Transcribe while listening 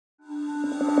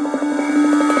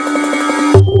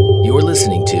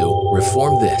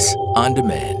Reform This on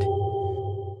demand.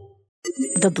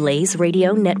 The Blaze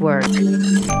Radio Network.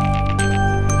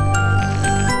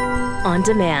 On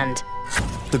demand.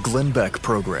 The Glenn Beck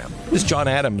Program. It's John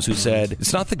Adams who said,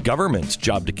 it's not the government's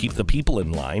job to keep the people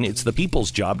in line, it's the people's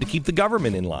job to keep the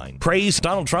government in line. Praise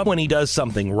Donald Trump when he does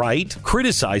something right,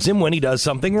 criticize him when he does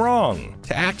something wrong.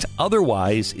 To act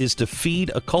otherwise is to feed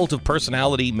a cult of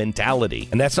personality mentality,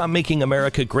 and that's not making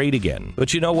America great again.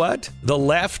 But you know what? The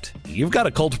left, you've got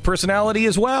a cult of personality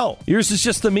as well. Yours is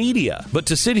just the media. But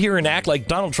to sit here and act like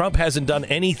Donald Trump hasn't done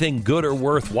anything good or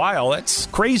worthwhile, that's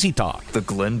crazy talk. The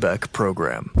Glenn Beck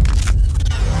Program.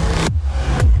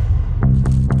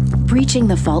 Breaching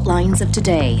the fault lines of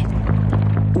today.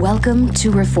 Welcome to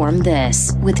Reform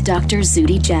This with Dr.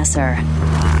 Zuhdi Jasser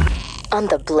on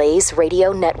the Blaze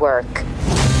Radio Network.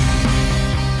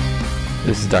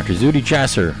 This is Dr. Zuhdi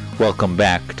Jasser. Welcome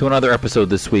back to another episode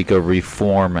this week of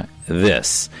Reform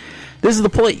This. This is the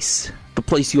place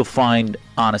you'll find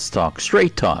honest talk,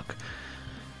 straight talk,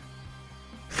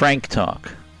 frank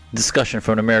talk, discussion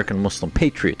from an American Muslim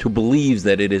patriot who believes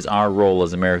that it is our role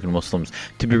as American Muslims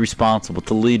to be responsible,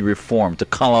 to lead reform, to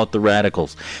call out the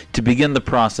radicals, to begin the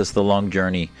process, the long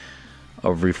journey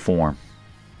of reform.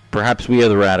 Perhaps we are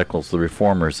the radicals, the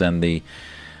reformers, and the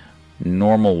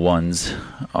normal ones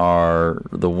are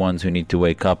the ones who need to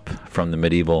wake up from the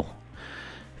medieval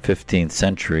 15th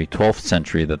century, 12th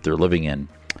century that they're living in.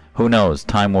 Who knows?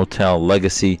 Time will tell.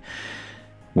 Legacy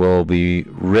will be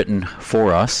written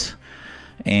for us.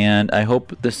 And I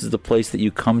hope this is the place that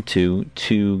you come to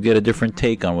get a different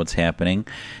take on what's happening,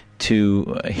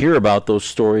 to hear about those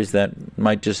stories that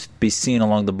might just be seen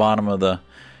along the bottom of the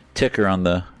ticker on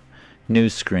the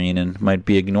news screen and might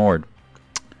be ignored.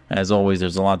 As always,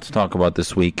 there's a lot to talk about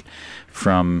this week,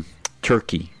 from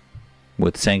Turkey,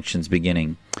 with sanctions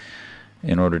beginning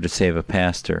in order to save a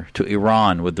pastor, to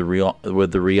Iran with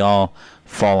the rial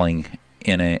falling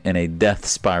in a death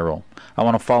spiral. I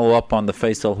want to follow up on the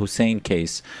Faisal Hussein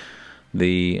case,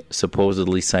 the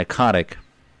supposedly psychotic,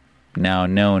 now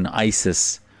known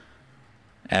ISIS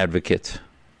advocate,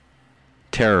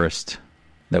 terrorist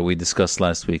that we discussed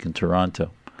last week in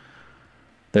Toronto.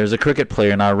 There's a cricket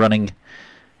player now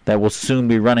that will soon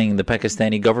be running the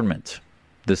Pakistani government,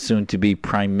 the soon-to-be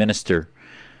prime minister,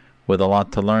 with a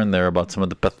lot to learn there about some of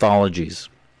the pathologies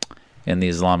in the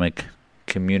Islamic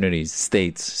communities,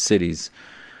 states, cities,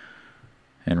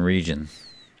 and region.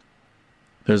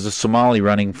 There's a Somali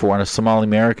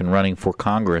American running for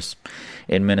Congress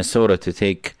in Minnesota to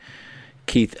take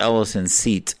Keith Ellison's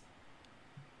seat.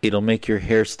 It'll make your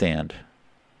hair stand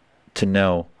to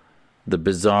know the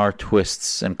bizarre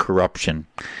twists and corruption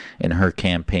in her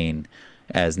campaign,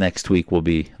 as next week will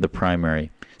be the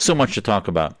primary. So much to talk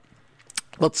about.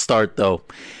 Let's start, though,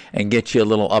 and get you a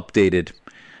little updated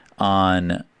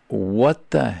on what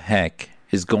the heck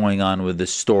is going on with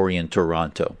this story in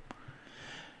Toronto.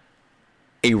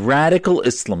 A radical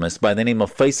Islamist by the name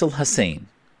of Faisal Hussein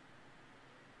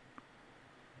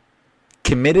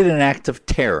committed an act of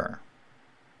terror,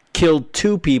 killed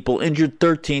 2 people, injured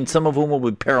 13, some of whom will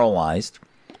be paralyzed,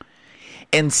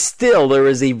 and still there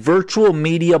is a virtual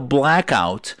media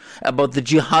blackout about the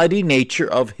jihadi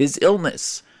nature of his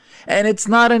illness. And it's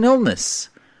not an illness,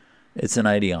 it's an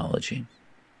ideology.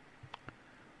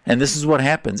 And this is what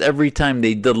happens every time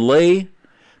they delay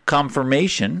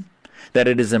confirmation that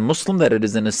it is a Muslim, that it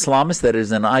is an Islamist, that it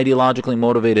is an ideologically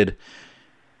motivated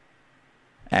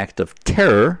act of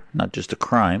terror, not just a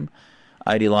crime,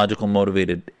 ideological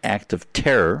motivated act of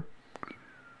terror.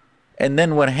 And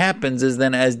then what happens is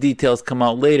then as details come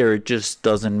out later, it just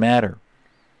doesn't matter,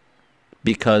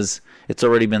 because it's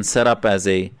already been set up as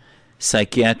a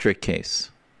psychiatric case.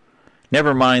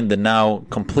 Never mind the now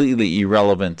completely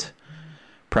irrelevant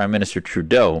Prime Minister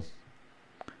Trudeau.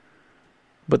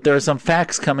 But there are some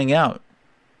facts coming out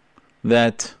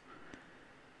that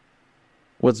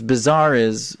what's bizarre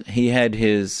is he had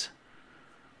his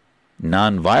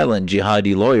non-violent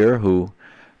jihadi lawyer who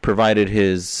provided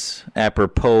his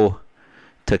apropos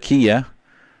taqiyya,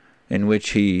 in which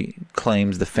he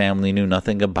claims the family knew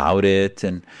nothing about it,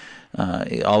 and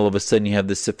all of a sudden you have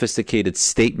this sophisticated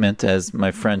statement, as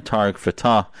my friend Tariq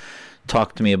Fatah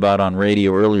talked to me about on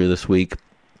radio earlier this week,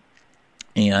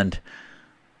 and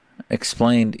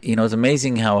explained, it's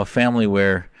amazing how a family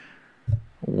where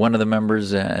one of the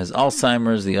members has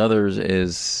Alzheimer's, the other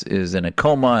is in a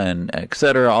coma, and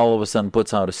etc., all of a sudden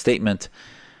puts out a statement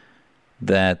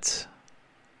that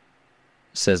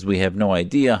says we have no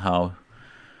idea how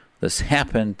this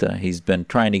happened. He's been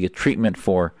trying to get treatment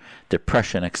for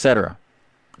depression, etc.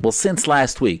 Well, since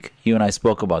last week, you and I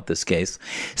spoke about this case.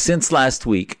 Since last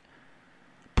week,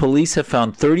 police have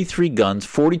found 33 guns,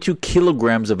 42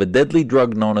 kilograms of a deadly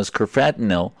drug known as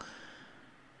carfentanil,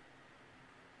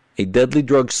 a deadly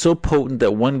drug so potent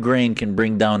that 1 grain can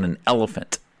bring down an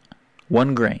elephant.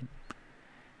 1 grain.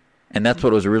 And that's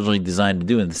what it was originally designed to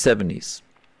do in the 70s.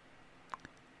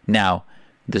 Now,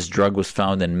 this drug was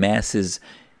found in masses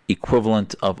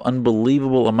equivalent of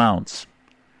unbelievable amounts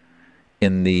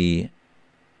in the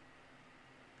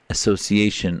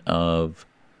association of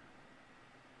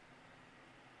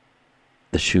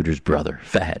the shooter's brother,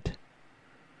 Fahad.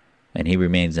 And he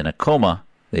remains in a coma,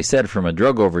 they said, from a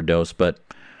drug overdose, but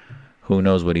who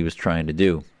knows what he was trying to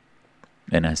do.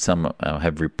 And as some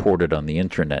have reported on the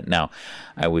internet. Now,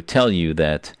 I would tell you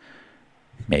that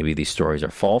maybe these stories are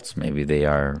false, maybe they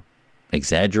are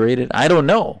exaggerated. I don't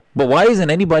know. But why isn't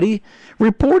anybody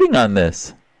reporting on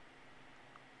this?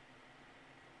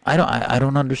 I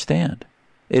don't understand.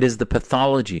 It is the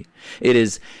pathology. It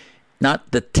is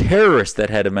not the terrorist that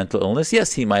had a mental illness.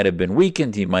 Yes, he might have been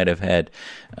weakened. He might have had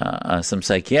some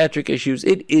psychiatric issues.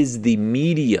 It is the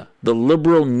media, the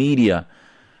liberal media,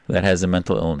 that has a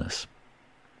mental illness.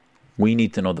 We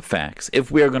need to know the facts. If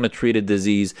we are going to treat a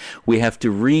disease, we have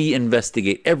to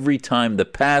reinvestigate every time the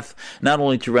path, not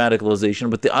only to radicalization,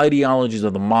 but the ideologies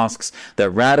of the mosques that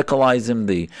radicalize them,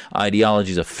 the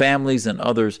ideologies of families and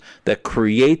others that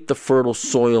create the fertile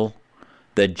soil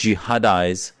that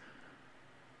jihadize,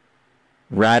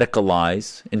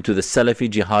 radicalize into the Salafi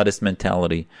jihadist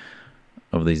mentality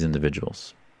of these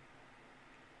individuals.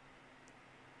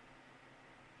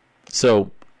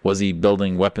 So, was he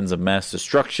building weapons of mass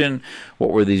destruction?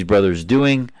 What were these brothers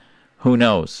doing? Who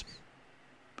knows?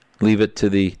 Leave it to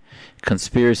the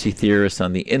conspiracy theorists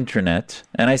on the internet.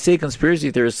 And I say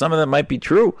conspiracy theorists, some of them might be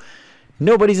true.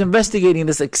 Nobody's investigating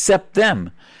this except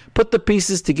them. Put the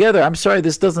pieces together. I'm sorry,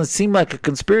 this doesn't seem like a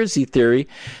conspiracy theory.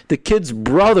 The kid's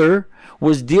brother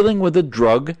was dealing with a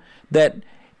drug that,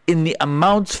 in the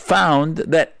amounts found,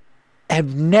 that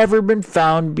have never been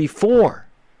found before.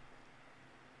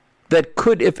 That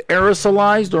could, if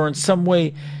aerosolized or in some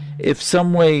way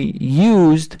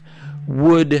used,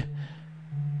 would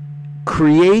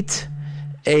create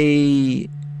a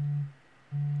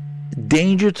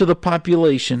danger to the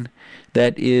population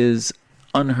that is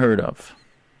unheard of.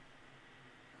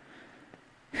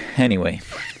 Anyway,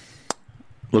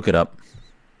 look it up.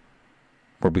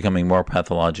 We're becoming more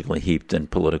pathologically heaped in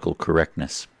political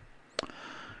correctness.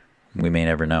 We may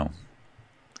never know.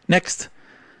 Next,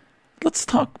 let's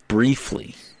talk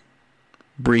briefly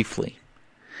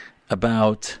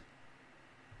about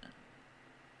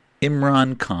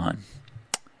Imran Khan.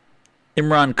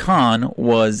 Imran Khan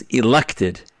was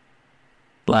elected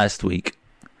last week,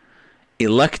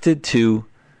 elected to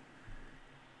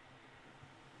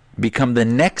become the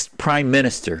next prime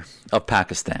minister of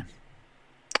Pakistan.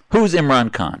 Who's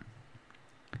Imran Khan?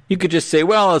 You could just say,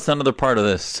 well, it's another part of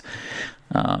this.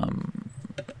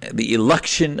 The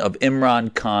election of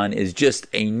Imran Khan is just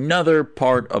another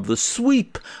part of the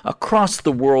sweep across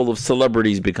the world of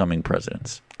celebrities becoming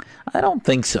presidents. I don't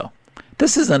think so.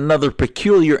 This is another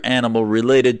peculiar animal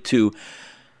related to,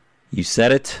 you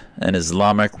said it, an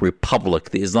Islamic Republic,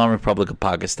 the Islamic Republic of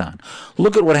Pakistan.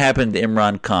 Look at what happened to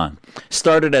Imran Khan.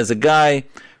 Started as a guy,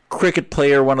 cricket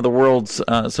player, one of the world's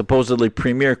supposedly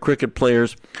premier cricket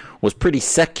players, was pretty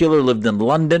secular, lived in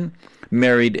London,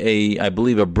 married I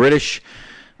believe a British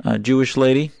Jewish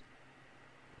lady.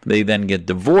 They then get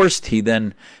divorced. He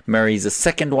then marries a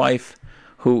second wife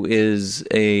who is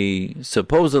a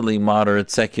supposedly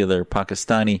moderate, secular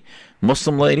Pakistani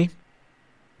Muslim lady.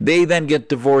 They then get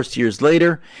divorced years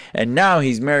later, and now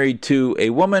he's married to a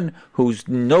woman who's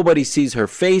nobody sees her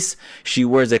face. She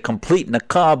wears a complete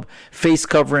niqab, face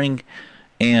covering,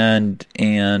 and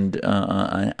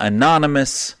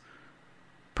anonymous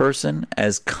person,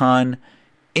 as Khan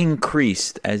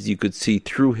increased, as you could see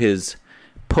through his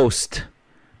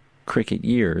post-cricket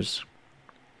years,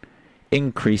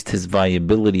 increased his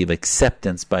viability of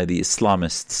acceptance by the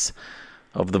Islamists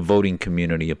of the voting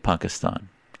community of Pakistan.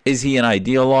 Is he an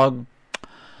ideologue?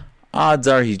 Odds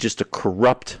are he's just a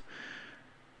corrupt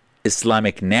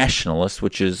Islamic nationalist,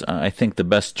 which is, I think, the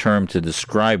best term to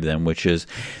describe them, which is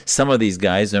some of these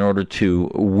guys, in order to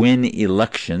win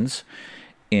elections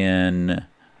in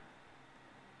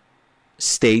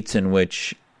states in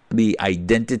which the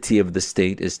identity of the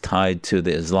state is tied to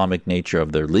the Islamic nature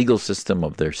of their legal system,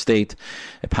 of their state.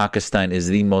 Pakistan is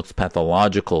the most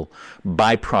pathological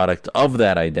byproduct of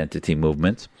that identity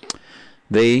movement.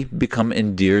 they become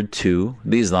endeared to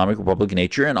the Islamic Republic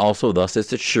nature, and also thus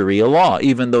it's a Sharia law,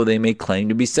 even though they may claim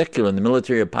to be secular. And the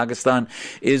military of Pakistan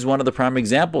is one of the prime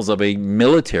examples of a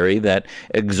military that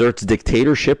exerts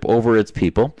dictatorship over its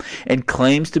people and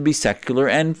claims to be secular,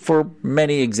 and for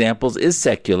many examples is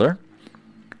secular,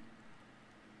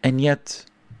 and yet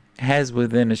has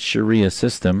within its Sharia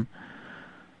system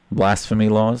blasphemy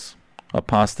laws,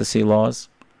 apostasy laws,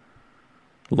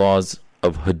 laws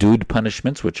of hudud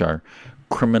punishments, which are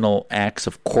criminal acts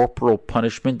of corporal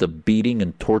punishment, of beating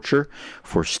and torture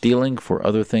for stealing, for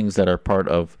other things that are part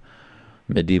of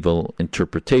medieval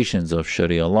interpretations of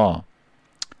Sharia law.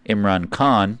 Imran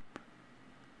Khan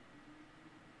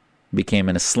became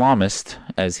an Islamist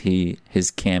as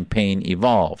his campaign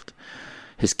evolved.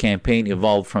 His campaign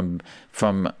evolved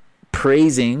from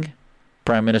praising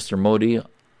Prime Minister Modi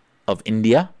of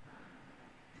India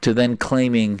to then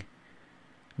claiming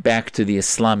back to the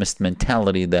Islamist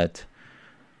mentality that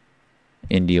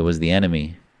India was the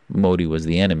enemy, Modi was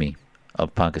the enemy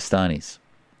of Pakistanis.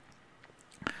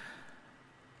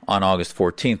 On August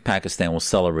 14th, Pakistan will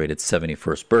celebrate its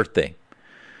 71st birthday.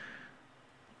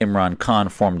 Imran Khan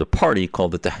formed a party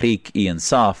called the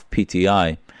Tehreek-e-Insaf,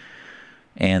 PTI,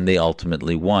 and they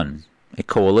ultimately won. A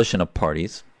coalition of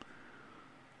parties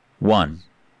won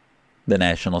the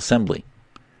National Assembly.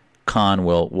 Khan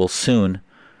will soon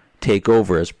take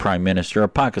over as Prime Minister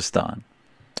of Pakistan.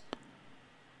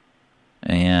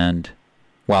 And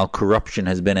while corruption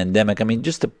has been endemic, I mean,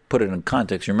 just to put it in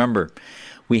context, remember,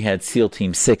 we had SEAL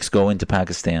Team 6 go into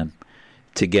Pakistan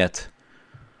to get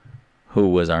who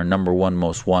was our number one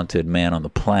most wanted man on the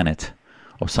planet,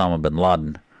 Osama bin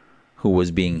Laden, who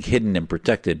was being hidden and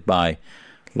protected by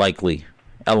likely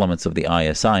elements of the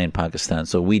ISI in Pakistan.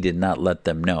 So we did not let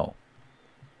them know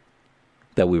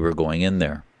that we were going in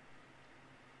there.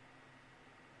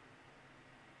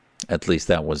 At least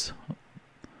that was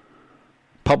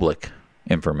public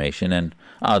information, and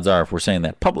odds are if we're saying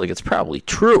that public, it's probably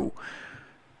true,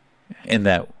 in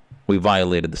that we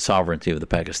violated the sovereignty of the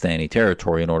Pakistani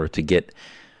territory in order to get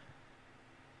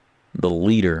the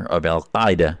leader of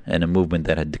Al-Qaeda and a movement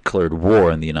that had declared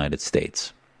war on the United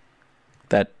States.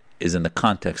 That is in the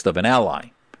context of an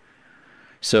ally.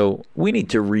 So we need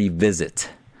to revisit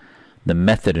the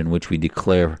method in which we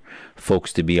declare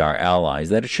folks to be our allies,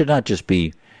 that it should not just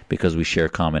be because we share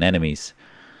common enemies,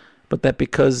 but that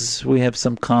because we have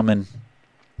some common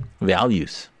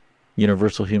values,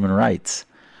 universal human rights.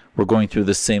 We're going through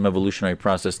the same evolutionary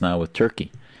process now with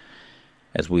Turkey,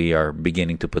 as we are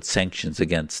beginning to put sanctions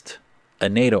against a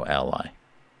NATO ally.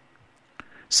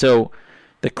 So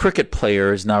the cricket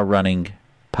player is now running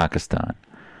Pakistan.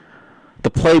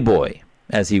 The playboy,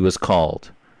 as he was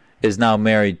called, is now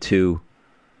married to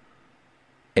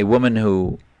a woman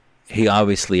who he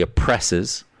obviously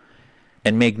oppresses.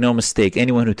 And make no mistake,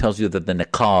 anyone who tells you that the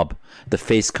niqab, the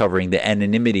face covering, the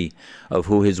anonymity of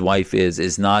who his wife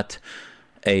is not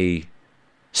a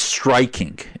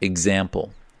striking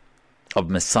example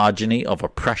of misogyny, of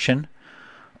oppression,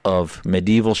 of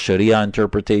medieval Sharia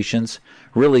interpretations,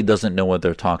 really doesn't know what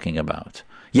they're talking about.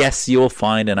 Yes, you will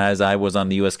find, and as I was on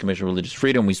the U.S. Commission on Religious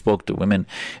Freedom, we spoke to women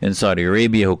in Saudi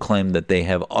Arabia who claim that they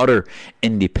have utter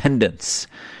independence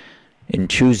in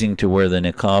choosing to wear the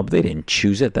niqab. They didn't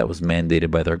choose it. That was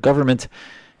mandated by their government.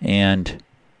 And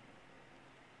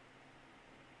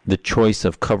the choice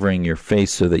of covering your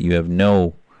face so that you have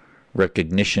no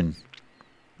recognition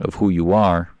of who you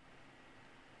are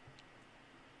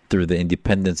through the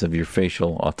independence of your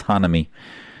facial autonomy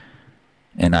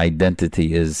and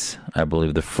identity is, I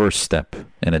believe, the first step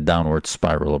in a downward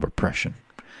spiral of oppression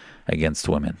against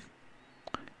women.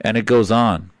 And it goes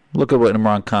on. Look at what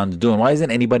Imran Khan's doing. Why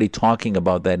isn't anybody talking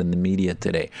about that in the media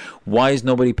today? Why is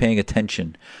nobody paying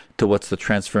attention to what's the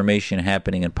transformation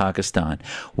happening in Pakistan?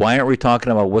 Why aren't we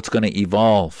talking about what's going to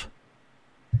evolve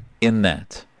in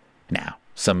that? Now,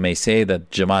 some may say that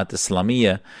Jamaat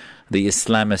Islamiyya, the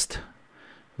Islamist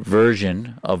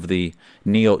version of the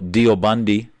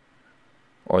Deobandi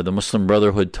or the Muslim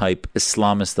Brotherhood type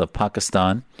Islamist of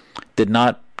Pakistan, did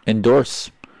not endorse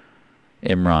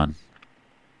Imran.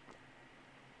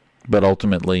 But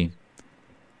ultimately,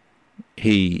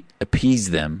 he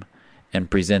appeased them and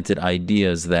presented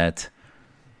ideas that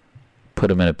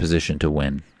put him in a position to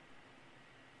win.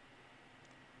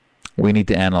 We need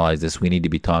to analyze this. We need to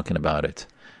be talking about it.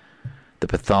 The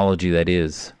pathology that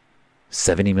is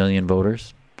 70 million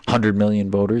voters, 100 million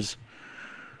voters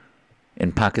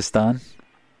in Pakistan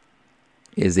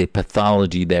is a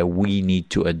pathology that we need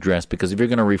to address, because if you're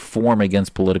going to reform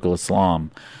against political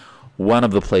Islam, one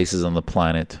of the places on the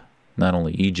planet, not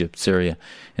only Egypt, Syria,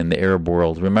 and the Arab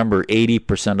world. Remember,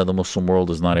 80% of the Muslim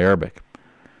world is not Arabic.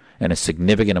 and a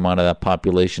significant amount of that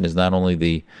population is not only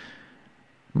the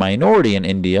minority in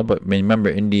India, but remember,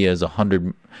 India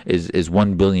is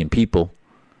 1 billion people.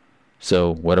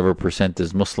 So whatever percent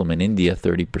is Muslim in India,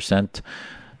 30%,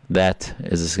 that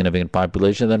is a significant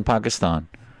population. Then Pakistan,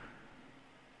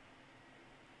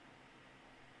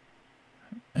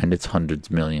 and it's hundreds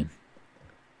of million.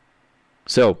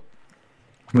 So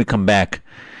when we come back,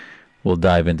 we'll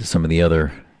dive into some of the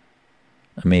other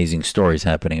amazing stories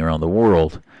happening around the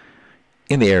world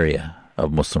in the area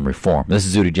of Muslim reform. This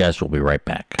is Zuhdi Jasser. We'll be right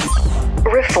back.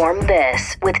 Reform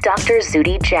This with Dr.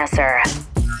 Zuhdi Jasser.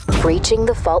 Breaching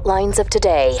the fault lines of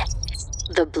today.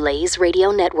 The Blaze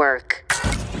Radio Network.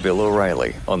 Bill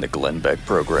O'Reilly on the Glenn Beck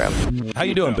Program. How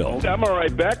you doing, Bill? I'm all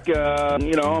right, Beck.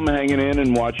 I'm hanging in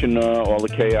and watching all the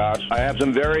chaos. I have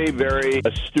some very, very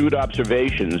astute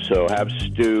observations, so have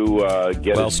Stu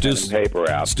get his pen and paper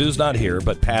out. Stu's not here,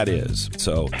 but Pat is.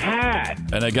 So Pat!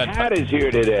 And I got Pat is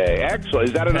here today. Excellent.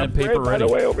 Is that an upgrade, by the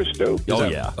way, over Stu?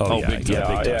 Yeah. Big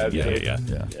time.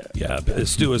 Yeah.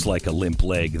 Stu is like a limp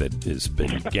leg that has been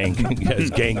has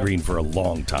gangrene for a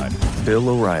long time. Bill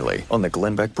O'Reilly on the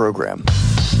Glenn Beck Program.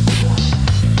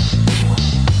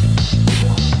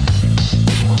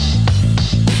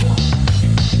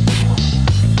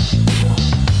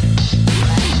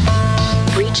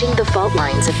 Breaching the fault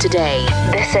lines of today.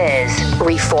 This is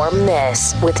Reform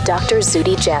This with Dr.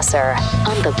 Zuhdi Jasser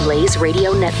on the Blaze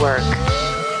Radio Network.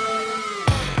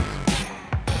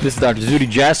 This is Dr.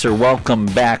 Zuhdi Jasser. Welcome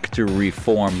back to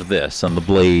Reform This on the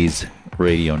Blaze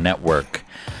Radio Network.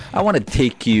 I want to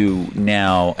take you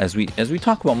now, as we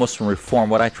talk about Muslim reform,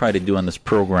 what I try to do on this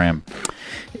program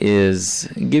is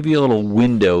give you a little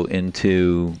window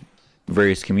into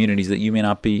various communities that you may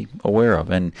not be aware of,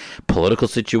 and political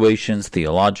situations,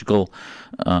 theological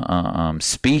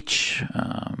speech,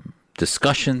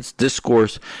 discussions,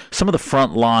 discourse, some of the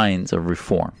front lines of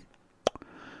reform.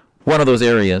 One of those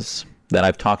areas that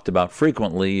I've talked about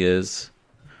frequently is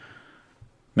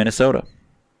Minnesota.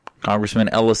 Congressman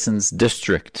Ellison's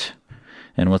district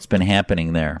and what's been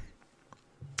happening there.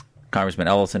 Congressman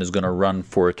Ellison is going to run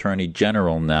for Attorney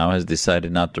General now, has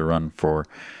decided not to run for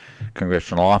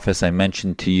congressional office. I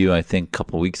mentioned to you, I think, a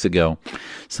couple weeks ago,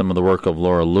 some of the work of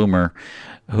Laura Loomer,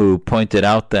 who pointed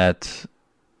out that,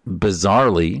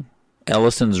 bizarrely,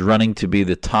 Ellison's running to be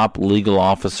the top legal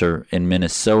officer in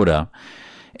Minnesota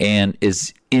and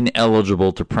is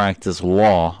ineligible to practice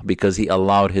law because he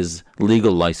allowed his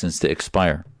legal license to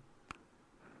expire.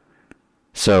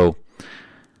 So,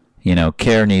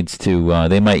 CARE needs to,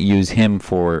 they might use him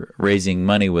for raising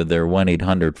money with their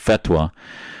 1-800-FETWA,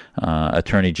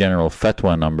 Attorney General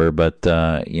FETWA number, but,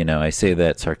 I say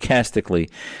that sarcastically,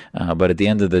 but at the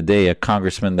end of the day, a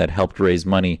congressman that helped raise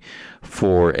money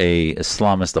for a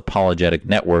Islamist apologetic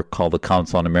network called the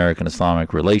Council on American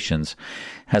Islamic Relations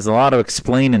has a lot of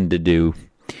explaining to do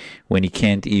when he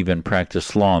can't even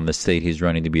practice law in the state he's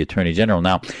running to be Attorney General.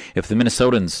 Now, if the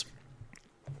Minnesotans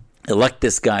elect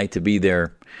this guy to be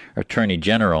their Attorney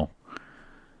General,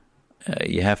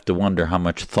 you have to wonder how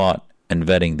much thought and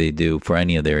vetting they do for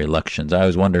any of their elections. I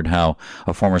always wondered how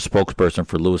a former spokesperson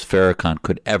for Louis Farrakhan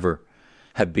could ever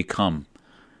have become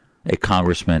a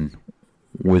congressman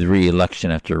with re-election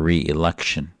after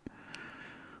re-election.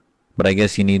 But I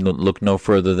guess you need to look no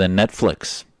further than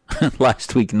Netflix.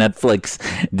 Last week, Netflix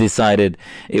decided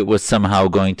it was somehow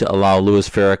going to allow Louis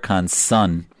Farrakhan's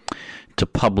son to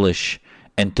publish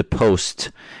and to post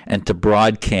and to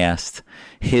broadcast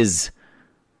his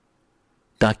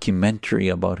documentary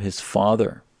about his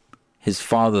father. His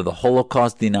father, the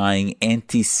Holocaust-denying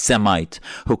anti-Semite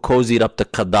who cozied up to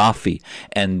Gaddafi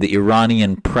and the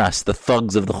Iranian press, the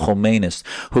thugs of the Khomeinis,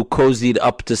 who cozied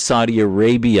up to Saudi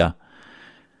Arabia,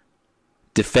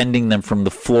 defending them from the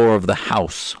floor of the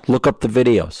house. Look up the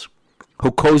videos.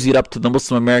 Who cozied up to the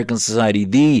Muslim American Society,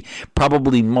 the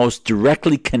probably most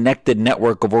directly connected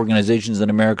network of organizations in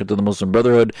America to the Muslim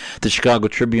Brotherhood. The Chicago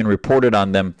Tribune reported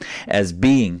on them as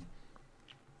being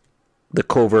the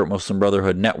covert Muslim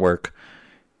Brotherhood network,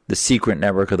 the secret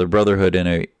network of the Brotherhood,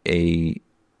 in a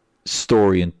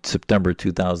story in September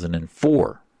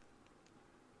 2004.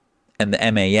 And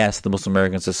the MAS, the Muslim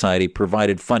American Society,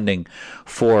 provided funding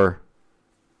for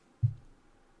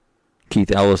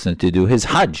Keith Ellison to do his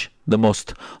Hajj, the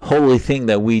most holy thing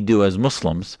that we do as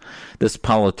Muslims. This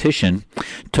politician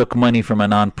took money from a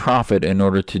nonprofit in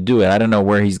order to do it. I don't know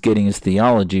where he's getting his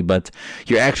theology, but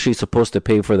you're actually supposed to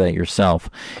pay for that yourself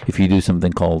if you do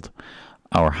something called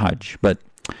our Hajj. But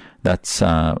that's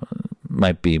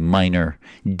might be minor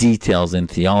details in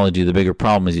theology. The bigger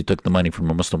problem is you took the money from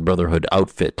a Muslim Brotherhood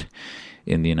outfit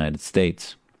in the United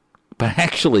States. But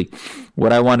actually,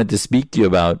 what I wanted to speak to you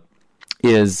about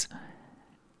is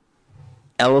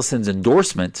Ellison's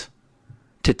endorsement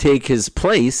to take his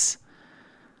place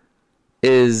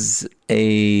is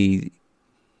a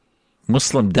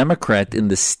Muslim Democrat in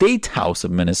the State House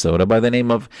of Minnesota by the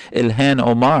name of Ilhan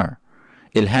Omar.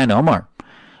 Ilhan Omar,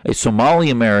 a Somali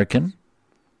American,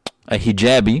 a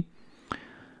hijabi,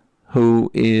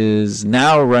 who is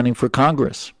now running for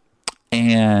Congress.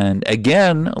 And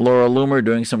again, Laura Loomer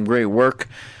doing some great work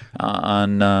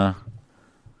on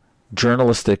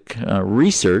journalistic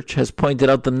research has pointed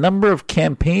out the number of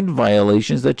campaign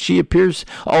violations that she appears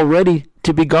already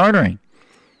to be garnering.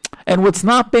 And what's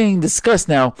not being discussed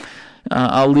now,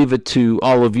 I'll leave it to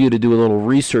all of you to do a little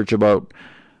research about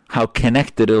how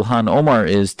connected Ilhan Omar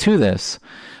is to this.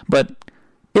 But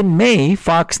in May,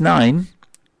 Fox 9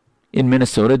 in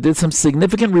Minnesota did some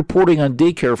significant reporting on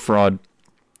daycare fraud.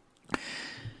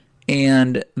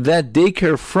 And that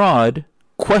daycare fraud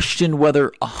questioned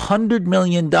whether $100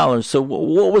 million. So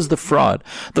what was the fraud?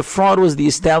 The fraud was the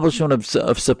establishment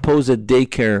of supposed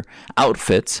daycare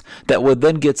outfits that would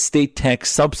then get state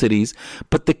tax subsidies,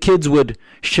 but the kids would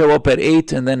show up at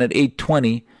 8 and then at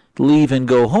 8:20 leave and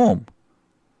go home.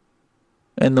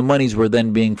 And the monies were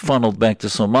then being funneled back to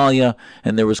Somalia,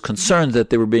 and there was concerns that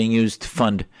they were being used to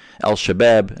fund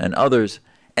Al-Shabaab and others.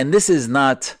 And this is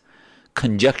not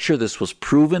conjecture. This was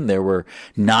proven. There were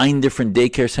 9 different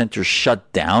daycare centers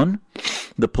shut down.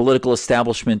 The political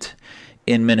establishment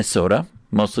in Minnesota,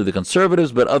 mostly the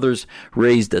conservatives, but others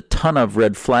raised a ton of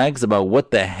red flags about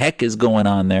what the heck is going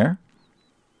on there.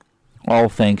 All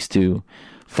thanks to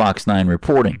Fox 9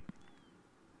 reporting.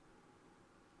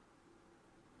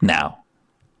 Now,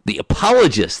 the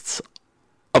apologists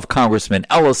of Congressman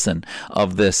Ellison,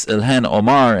 of this Ilhan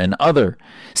Omar and other,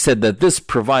 said that this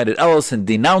provided, Ellison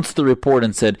denounced the report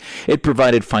and said it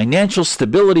provided financial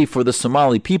stability for the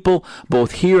Somali people,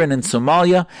 both here and in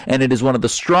Somalia, and it is one of the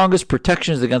strongest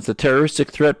protections against the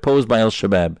terroristic threat posed by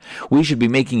Al-Shabaab. We should be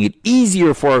making it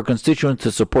easier for our constituents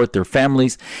to support their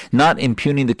families, not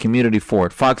impugning the community for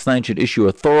it. Fox 9 should issue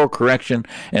a thorough correction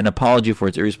and apology for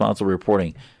its irresponsible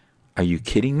reporting. Are you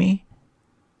kidding me?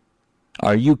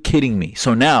 Are you kidding me?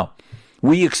 So now,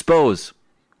 if you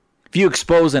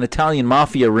expose an Italian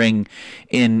mafia ring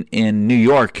in New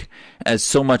York, as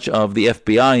so much of the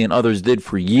FBI and others did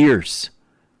for years,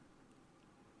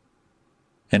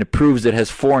 and it proves it has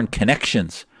foreign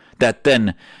connections, that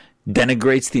then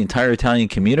denigrates the entire Italian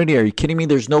community? Are you kidding me?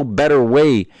 There's no better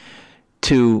way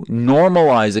to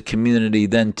normalize a community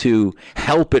than to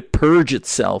help it purge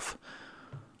itself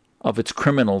of its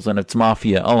criminals and its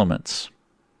mafia elements.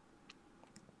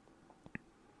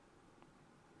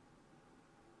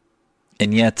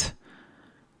 And yet,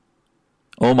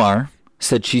 Omar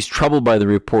said she's troubled by the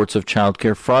reports of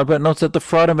childcare fraud, but notes that the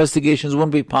fraud investigations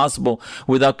wouldn't be possible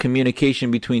without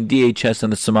communication between DHS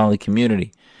and the Somali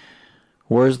community.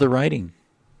 Where's the writing?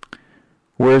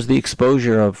 Where's the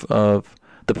exposure of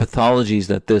the pathologies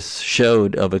that this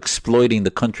showed of exploiting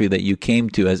the country that you came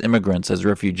to as immigrants, as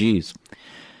refugees?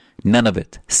 None of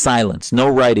it. Silence. No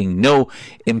writing. No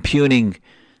impugning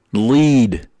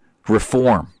lead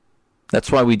reform. That's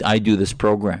why I do this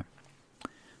program.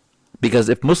 Because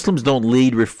if Muslims don't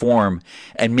lead reform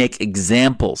and make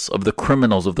examples of the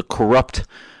criminals, of the corrupt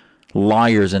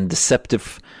liars and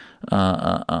deceptive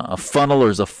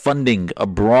funnelers of funding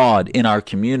abroad in our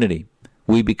community,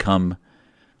 we become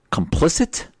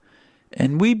complicit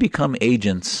and we become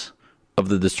agents of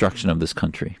the destruction of this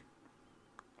country.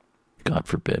 God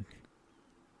forbid.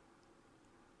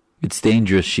 It's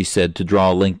dangerous, she said, to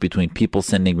draw a link between people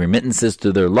sending remittances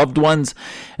to their loved ones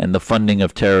and the funding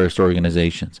of terrorist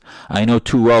organizations. I know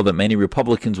too well that many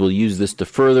Republicans will use this to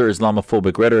further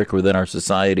Islamophobic rhetoric within our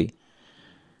society.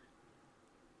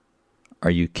 Are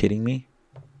you kidding me?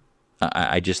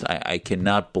 I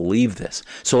cannot believe this.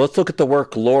 So let's look at the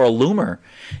work Laura Loomer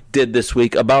did this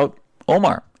week about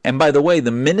Omar. And by the way,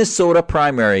 the Minnesota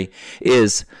primary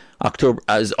is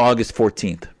August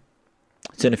 14th.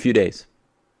 It's in a few days.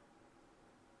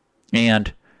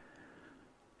 And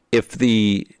if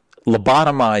the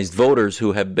lobotomized voters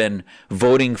who have been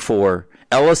voting for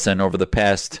Ellison over the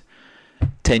past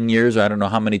 10 years, or I don't know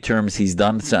how many terms he's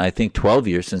done, I think 12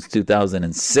 years, since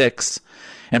 2006.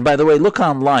 And by the way, look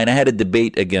online. I had a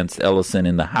debate against Ellison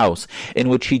in the House in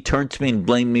which he turned to me and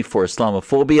blamed me for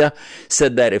Islamophobia,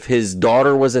 said that if his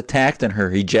daughter was attacked and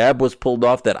her hijab was pulled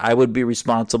off, that I would be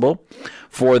responsible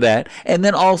for that. And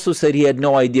then also said he had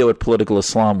no idea what political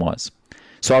Islam was.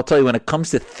 So I'll tell you, when it comes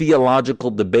to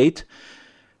theological debate,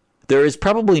 there is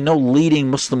probably no leading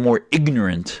Muslim more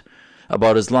ignorant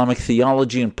about Islamic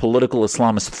theology and political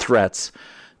Islamist threats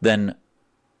than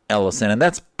Ellison. And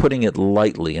that's putting it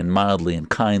lightly and mildly and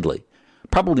kindly.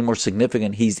 probably more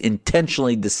significant, he's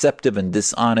intentionally deceptive and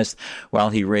dishonest while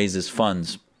he raises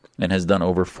funds and has done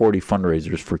over 40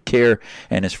 fundraisers for CARE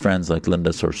and his friends like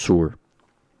Linda Sarsour.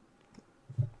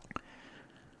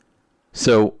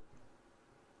 So,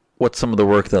 what's some of the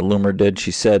work that Loomer did?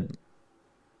 She said,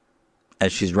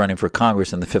 as she's running for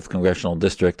Congress in the 5th Congressional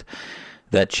District,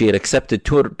 that she had accepted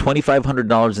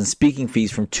 $2,500 in speaking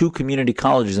fees from 2 community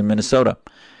colleges in Minnesota.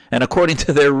 And according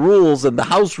to their rules and the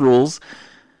House rules,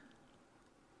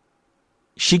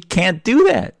 she can't do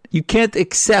that. You can't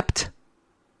accept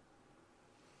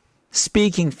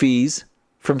speaking fees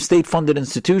from state-funded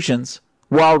institutions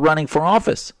while running for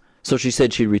office. So she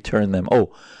said she'd return them.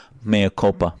 Oh, mea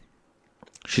culpa.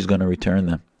 She's going to return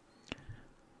them.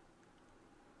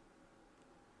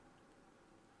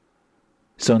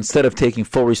 So instead of taking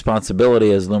full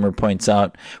responsibility, as Loomer points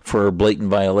out, for her blatant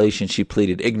violation, she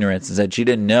pleaded ignorance and said she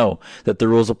didn't know that the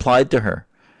rules applied to her.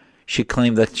 She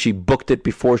claimed that she booked it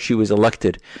before she was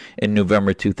elected in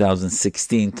November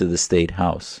 2016 to the State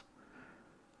House.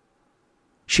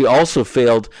 She also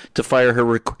failed to file her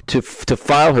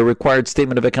required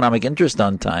statement of economic interest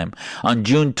on time. On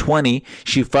June 20,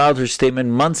 she filed her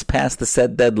statement months past the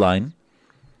set deadline.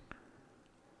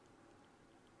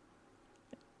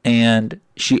 And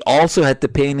she also had to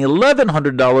pay an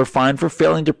 $1,100 fine for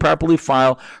failing to properly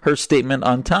file her statement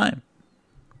on time.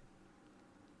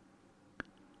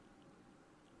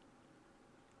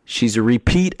 She's a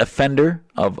repeat offender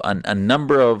of a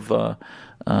number of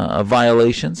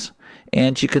violations.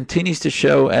 And she continues to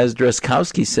show, as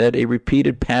Drazkowski said, a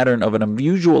repeated pattern of an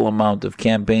unusual amount of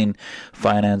campaign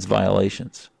finance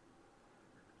violations.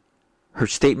 Her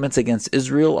statements against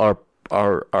Israel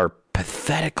are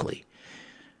pathetically,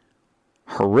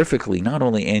 horrifically, not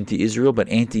only anti-Israel, but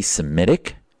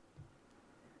anti-Semitic,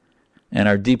 and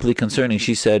are deeply concerning.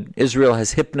 She said, Israel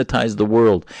has hypnotized the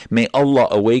world. May Allah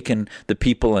awaken the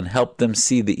people and help them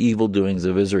see the evil doings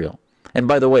of Israel. And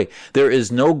by the way, there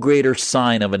is no greater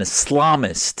sign of an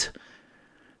Islamist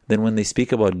than when they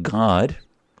speak about God,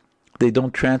 they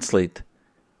don't translate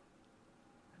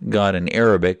God in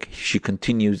Arabic. She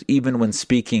continues, even when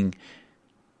speaking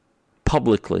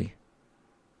publicly,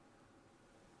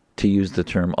 to use the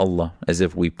term Allah, as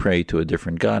if we pray to a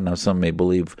different God. Now, some may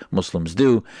believe Muslims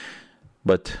do,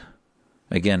 but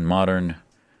again, modern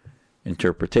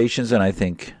interpretations, and I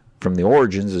think from the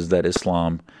origins, is that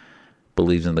Islam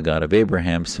believes in the God of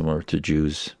Abraham, similar to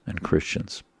Jews and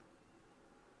Christians.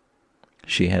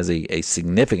 She has a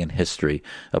significant history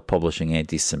of publishing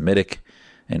anti-Semitic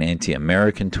and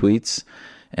anti-American tweets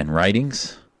and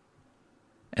writings.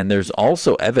 And there's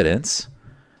also evidence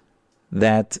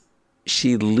that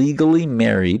she illegally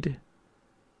married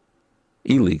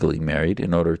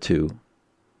in order to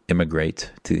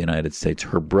immigrate to the United States,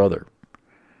 her brother.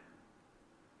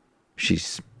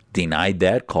 She's denied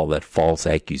that, called that false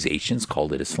accusations,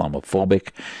 called it Islamophobic,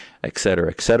 etc.,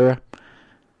 etc.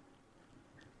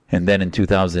 And then in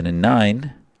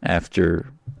 2009,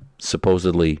 after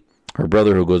supposedly her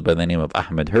brother, who goes by the name of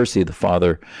Ahmed Hersi, the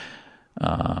father,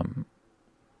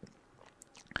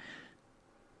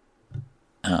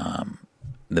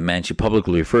 the man she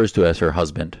publicly refers to as her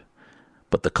husband,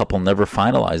 but the couple never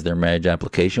finalized their marriage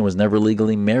application, was never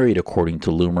legally married according to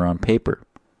Loomer on paper.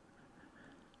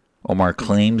 Omar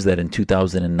claims that in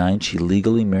 2009 she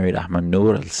legally married Ahmed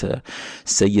Noor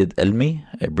al-Sayyid Elmi,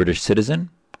 a British citizen.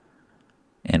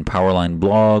 And Powerline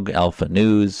blog, Alpha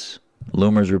News,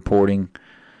 Loomer's reporting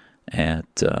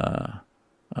at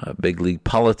Big League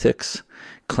Politics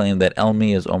claimed that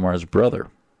Elmi is Omar's brother.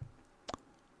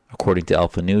 According to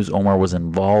Alpha News, Omar was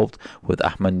involved with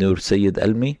Ahmed Noor Sayyid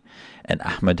Elmi and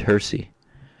Ahmed Hersi,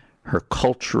 her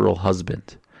cultural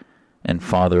husband and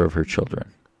father of her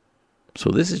children. So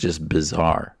this is just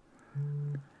bizarre.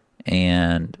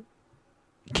 And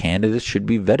candidates should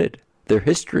be vetted. Their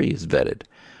history is vetted.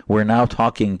 We're now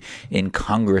talking in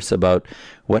Congress about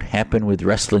what happened with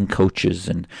wrestling coaches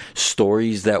and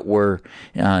stories that were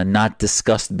not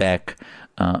discussed back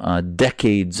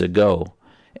decades ago.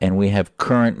 And we have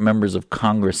current members of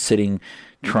Congress sitting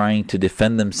trying to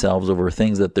defend themselves over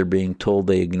things that they're being told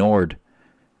they ignored.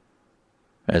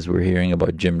 As we're hearing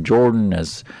about Jim Jordan,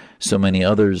 as so many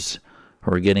others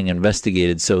who are getting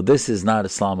investigated. So this is not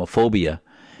Islamophobia.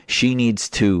 She needs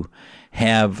to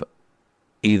have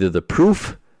either the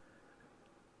proof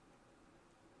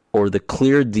or the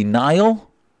clear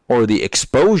denial or the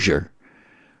exposure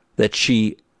that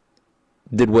she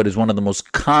did what is one of the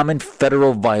most common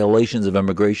federal violations of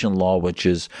immigration law, which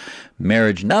is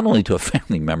marriage not only to a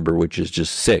family member, which is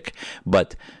just sick,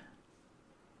 but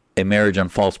a marriage on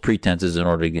false pretenses in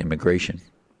order to get immigration.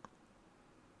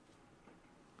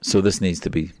 So this needs to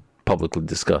be publicly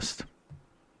discussed.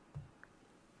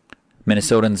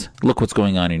 Minnesotans, look what's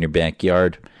going on in your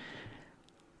backyard.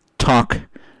 Talk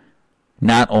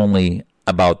not only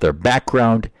about their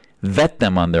background, vet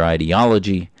them on their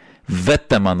ideology, vet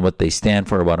them on what they stand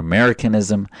for about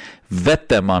Americanism, vet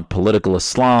them on political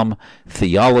Islam,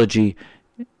 theology,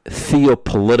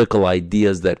 theopolitical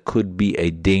ideas that could be a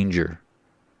danger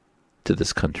to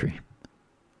this country.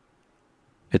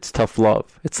 It's tough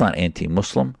love. It's not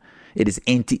anti-Muslim. It is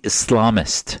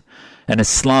anti-Islamist. An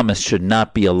Islamist should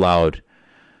not be allowed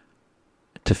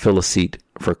to fill a seat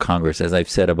for Congress, as I've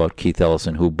said about Keith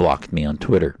Ellison, who blocked me on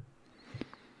Twitter.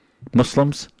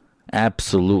 Muslims,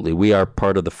 absolutely, we are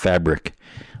part of the fabric,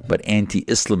 but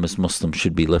anti-Islamist Muslims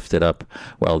should be lifted up,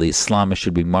 while the Islamists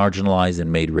should be marginalized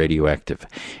and made radioactive.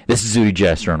 This is Zuhdi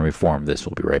Jasser on Reform This.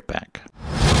 We'll be right back.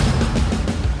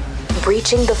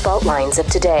 Breaching the fault lines of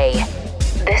today.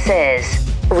 This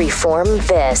is Reform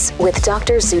This with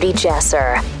Dr. Zuhdi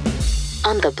Jasser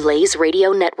on the Blaze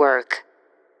Radio Network.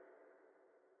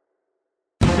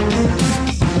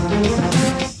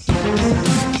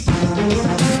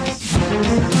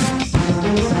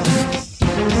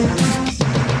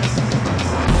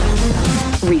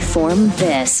 Reform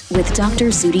This with Dr.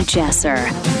 Zuhdi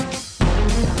Jasser.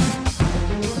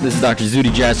 This is Dr. Zuhdi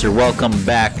Jasser. Welcome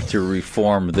back to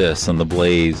Reform This on the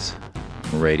Blaze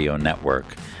Radio Network.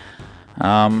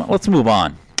 Let's move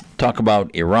on. Talk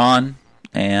about Iran.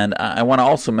 And I want to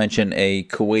also mention a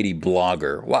Kuwaiti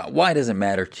blogger. Why does it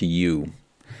matter to you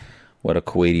what a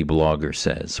Kuwaiti blogger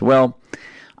says? Well,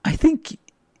 I think,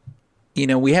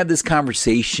 we have this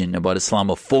conversation about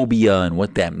Islamophobia and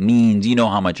what that means. You know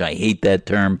how much I hate that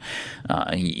term.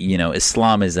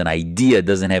 Islam is an idea. It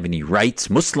doesn't have any rights.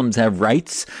 Muslims have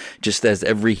rights, just as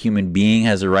every human being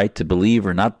has a right to believe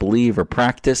or not believe or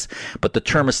practice. But the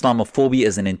term Islamophobia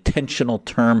is an intentional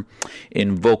term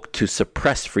invoked to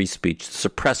suppress free speech, to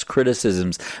suppress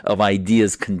criticisms of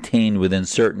ideas contained within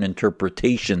certain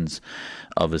interpretations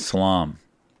of Islam.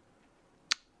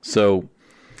 So,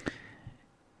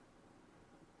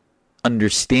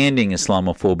 understanding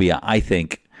Islamophobia, I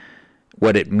think,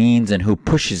 what it means and who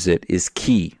pushes it is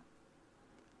key.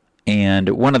 And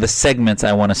one of the segments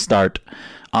I want to start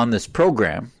on this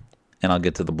program, and I'll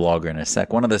get to the blogger in a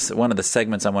sec. One of the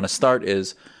segments I want to start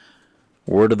is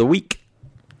Word of the Week.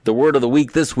 The word of the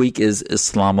week this week is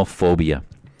Islamophobia.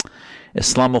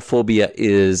 Islamophobia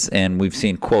is, and we've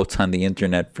seen quotes on the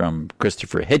internet from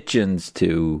Christopher Hitchens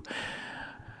to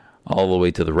all the way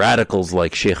to the radicals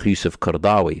like Sheikh Yusuf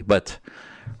Qaradawi. But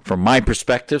from my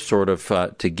perspective, sort of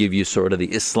to give you sort of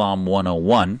the Islam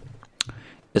 101,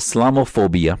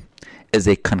 Islamophobia is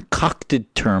a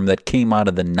concocted term that came out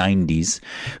of the 90s,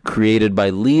 created by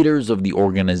leaders of the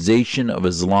Organization of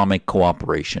Islamic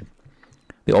Cooperation,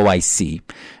 the OIC.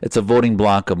 It's a voting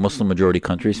bloc of Muslim-majority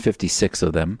countries, 56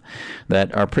 of them,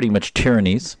 that are pretty much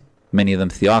tyrannies. Many of them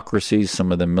theocracies,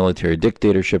 some of them military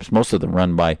dictatorships, most of them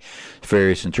run by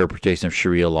various interpretations of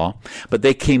Sharia law. But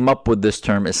they came up with this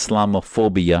term,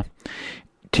 Islamophobia,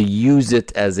 to use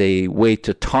it as a way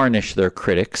to tarnish their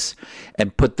critics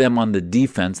and put them on the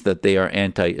defense that they are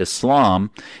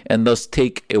anti-Islam, and thus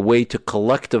take a way to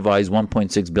collectivize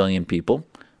 1.6 billion people,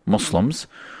 Muslims,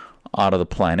 out of the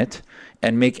planet,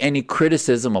 and make any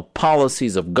criticism of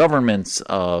policies, of governments,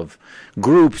 of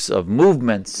groups, of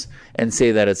movements, and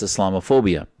say that it's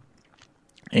Islamophobia.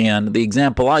 And the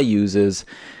example I use is,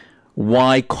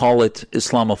 why call it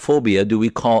Islamophobia? Do we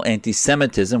call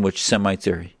anti-Semitism, which Semites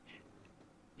are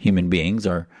human beings,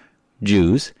 are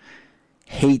Jews,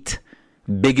 hate,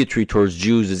 bigotry towards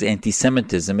Jews is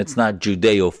anti-Semitism? It's not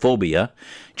Judeophobia.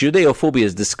 Judeophobia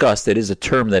is discussed. It is a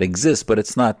term that exists, but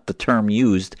it's not the term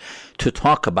used to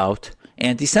talk about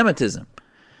anti-Semitism.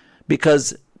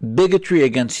 Because bigotry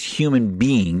against human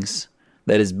beings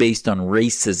that is based on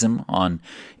racism, on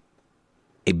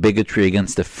a bigotry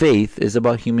against the faith, is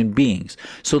about human beings.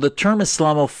 So the term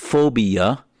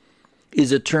Islamophobia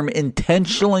is a term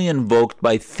intentionally invoked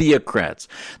by theocrats.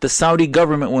 The Saudi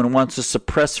government, when it wants to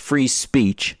suppress free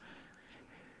speech,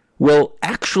 will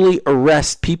actually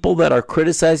arrest people that are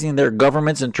criticizing their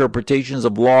government's interpretations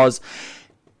of laws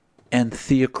and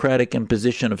theocratic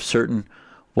imposition of certain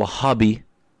Wahhabi,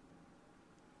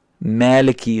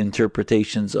 Maliki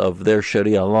interpretations of their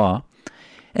Sharia law,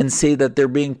 and say that they're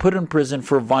being put in prison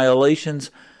for violations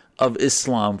of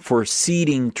Islam, for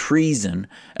seeding treason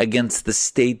against the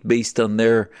state based on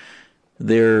their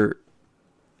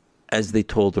as they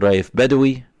told Raif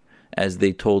Badawi, as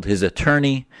they told his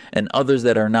attorney, and others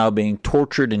that are now being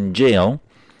tortured in jail,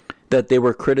 that they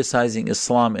were criticizing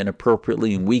Islam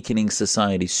inappropriately and weakening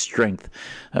society's strength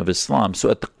of Islam. So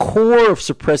at the core of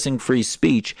suppressing free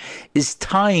speech is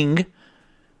tying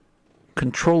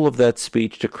control of that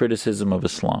speech to criticism of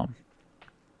Islam.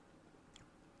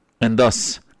 And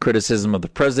thus, criticism of the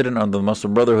president of the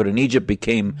Muslim Brotherhood in Egypt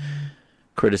became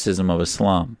criticism of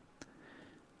Islam.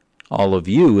 All of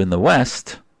you in the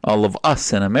West, all of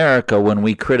us in America, when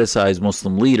we criticize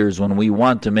Muslim leaders, when we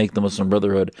want to make the Muslim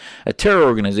Brotherhood a terror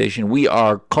organization, we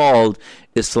are called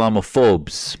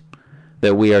Islamophobes,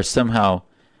 that we are somehow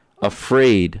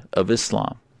afraid of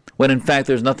Islam, when in fact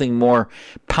there's nothing more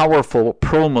powerful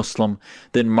pro-Muslim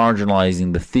than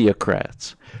marginalizing the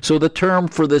theocrats. So the term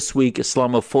for this week,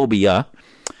 Islamophobia,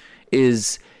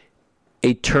 is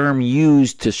a term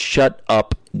used to shut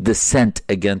up dissent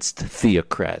against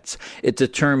theocrats. It's a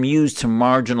term used to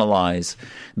marginalize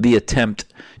the attempt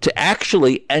to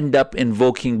actually end up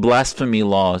invoking blasphemy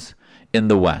laws in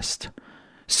the West.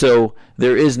 So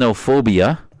there is no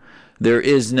phobia. There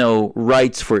is no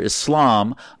rights for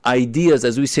Islam. Ideas,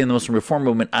 as we say in the Muslim Reform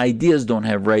Movement, ideas don't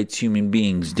have rights, human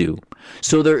beings do.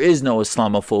 So there is no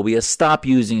Islamophobia. Stop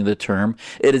using the term.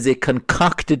 It is a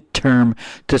concocted term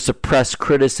to suppress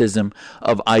criticism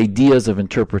of ideas of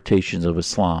interpretations of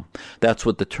Islam. That's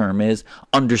what the term is.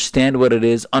 Understand what it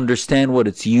is. Understand what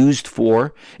it's used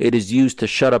for. It is used to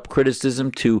shut up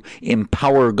criticism, to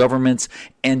empower governments,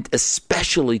 and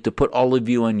especially to put all of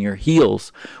you on your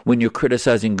heels when you're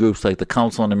criticizing groups like the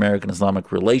Council on American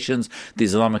Islamic Relations, the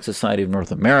Islamic Society of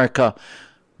North America,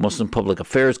 Muslim Public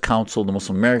Affairs Council, the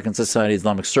Muslim American Society,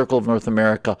 Islamic Circle of North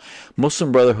America.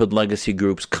 Muslim Brotherhood legacy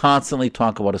groups constantly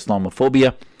talk about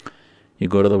Islamophobia. You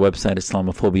go to the website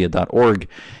islamophobia.org,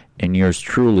 and yours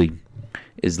truly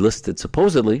is listed,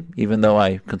 supposedly, even though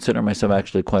I consider myself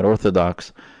actually quite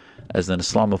orthodox, as an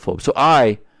Islamophobe. So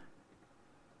I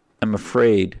am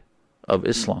afraid of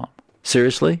Islam.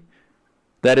 Seriously?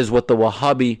 That is what the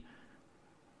Wahhabi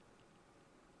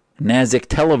Nazik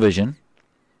television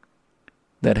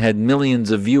that had millions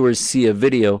of viewers see a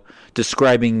video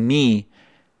describing me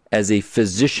as a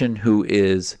physician who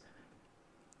is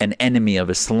an enemy of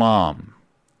Islam.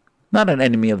 Not an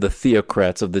enemy of the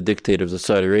theocrats, of the dictators of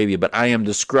Saudi Arabia, but I am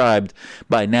described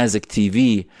by Nazik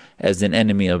TV as an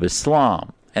enemy of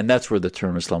Islam. And that's where the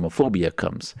term Islamophobia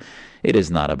comes. It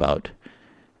is not about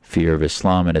fear of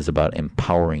Islam. It is about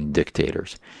empowering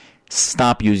dictators.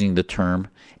 Stop using the term.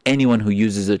 Anyone who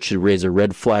uses it should raise a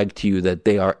red flag to you that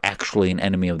they are actually an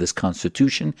enemy of this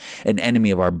Constitution, an enemy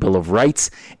of our Bill of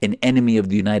Rights, an enemy of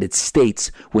the United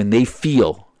States when they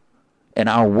feel, and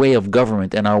our way of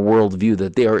government and our worldview,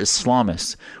 that they are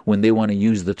Islamists when they want to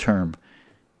use the term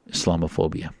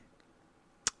Islamophobia.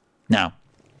 Now,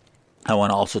 I want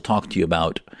to also talk to you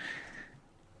about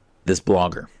this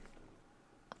blogger.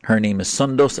 Her name is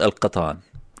Sundos Al-Qattan.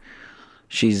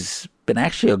 She's been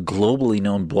actually a globally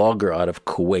known blogger out of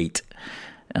Kuwait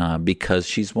because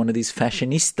she's one of these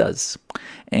fashionistas.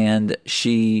 And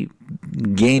she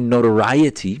gained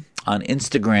notoriety on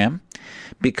Instagram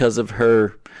because of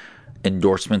her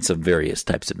endorsements of various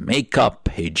types of makeup,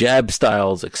 hijab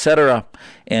styles, etc.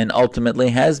 And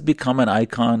ultimately has become an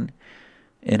icon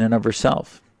in and of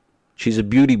herself. She's a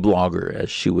beauty blogger, as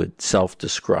she would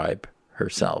self-describe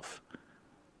herself.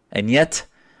 And yet,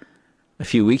 a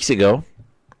few weeks ago,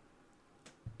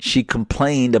 she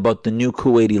complained about the new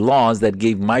Kuwaiti laws that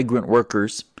gave migrant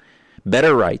workers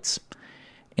better rights,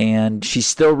 and she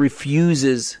still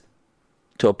refuses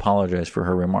to apologize for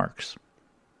her remarks.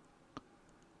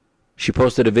 She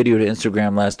posted a video to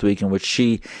Instagram last week in which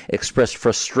she expressed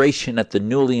frustration at the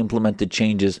newly implemented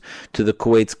changes to the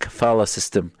Kuwait's kafala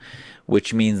system,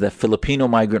 which means that Filipino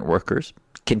migrant workers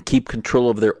can keep control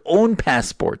of their own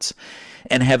passports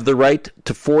and have the right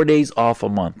to 4 days off a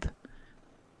month.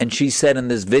 And she said in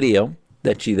this video,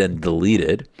 that she then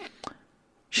deleted,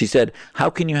 she said, "How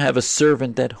can you have a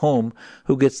servant at home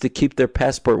who gets to keep their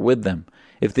passport with them?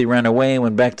 If they ran away and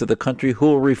went back to the country, who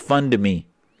will refund me?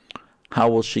 How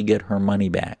will she get her money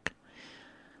back?"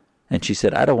 And she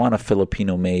said, "I don't want a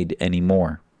Filipino maid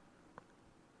anymore."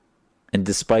 And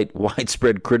despite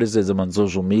widespread criticism on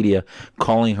social media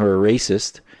calling her a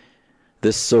racist,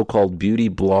 this so-called beauty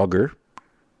blogger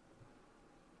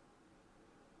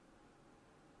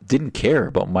didn't care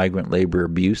about migrant labor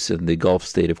abuse in the Gulf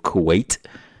state of Kuwait.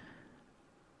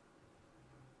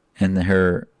 And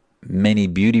her many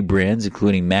beauty brands,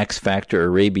 including Max Factor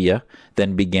Arabia,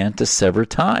 then began to sever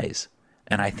ties.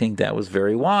 And I think that was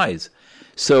very wise.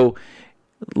 So,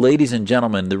 ladies and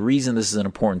gentlemen, the reason this is an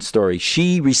important story,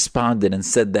 she responded and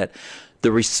said that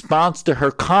the response to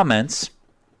her comments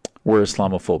were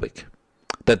Islamophobic.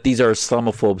 That these are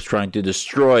Islamophobes trying to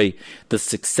destroy the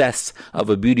success of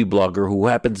a beauty blogger who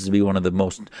happens to be one of the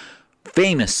most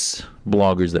famous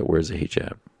bloggers that wears a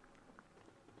hijab.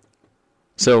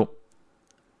 So,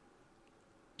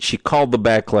 she called the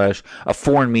backlash a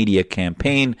foreign media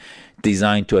campaign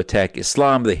designed to attack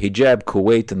Islam, the hijab,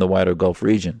 Kuwait, and the wider Gulf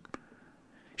region.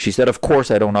 She said, of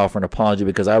course I don't offer an apology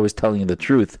because I was telling you the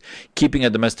truth. Keeping a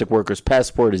domestic worker's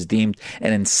passport is deemed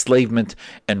an enslavement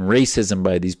and racism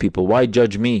by these people. Why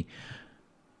judge me,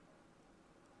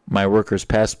 my worker's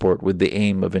passport, with the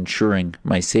aim of ensuring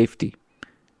my safety?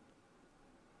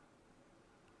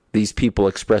 These people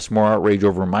express more outrage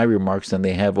over my remarks than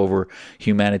they have over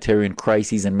humanitarian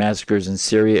crises and massacres in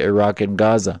Syria, Iraq, and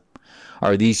Gaza.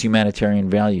 Are these humanitarian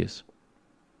values?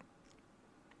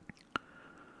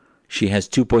 She has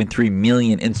 2.3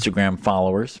 million Instagram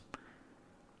followers,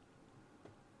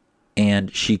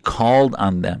 and she called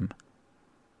on them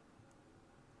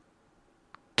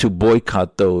to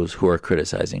boycott those who are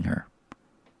criticizing her.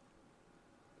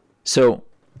 So,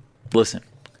 listen.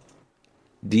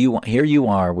 Here you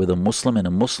are with a Muslim in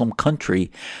a Muslim country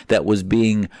that was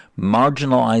being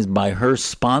marginalized by her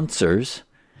sponsors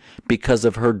because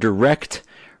of her direct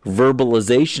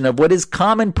verbalization of what is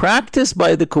common practice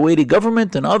by the Kuwaiti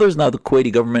government and others. Now, the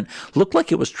Kuwaiti government looked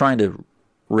like it was trying to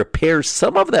repair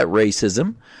some of that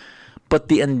racism, but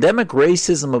the endemic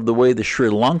racism of the way the Sri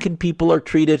Lankan people are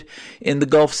treated in the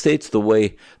Gulf states, the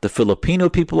way the Filipino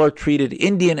people are treated,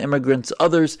 Indian immigrants,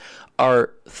 others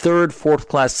are third,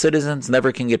 fourth-class citizens,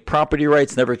 never can get property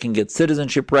rights, never can get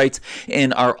citizenship rights,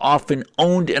 and are often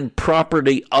owned and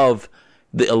property of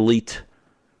the elite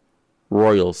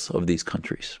royals of these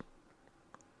countries.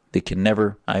 They can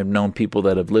never, I've known people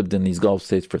that have lived in these Gulf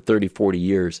states for 30, 40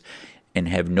 years and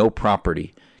have no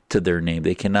property to their name.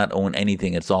 They cannot own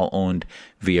anything. It's all owned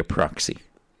via proxy.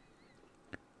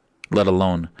 Let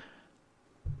alone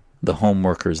the home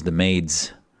workers, the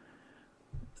maids,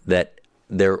 that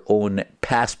their own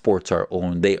passports are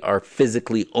owned. They are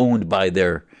physically owned by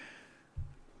their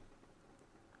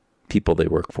people they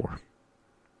work for.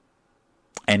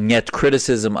 And yet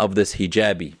criticism of this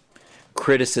hijabi,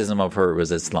 criticism of her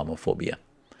was Islamophobia.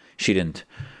 She didn't,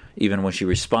 even when she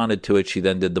responded to it, she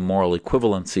then did the moral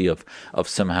equivalency of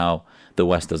somehow the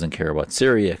West doesn't care about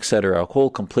Syria, etc. A whole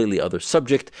completely other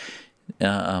subject.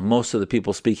 Most of the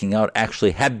people speaking out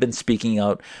actually had been speaking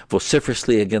out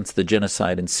vociferously against the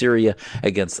genocide in Syria,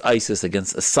 against ISIS,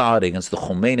 against Assad, against the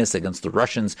Khomeinis, against the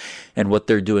Russians, and what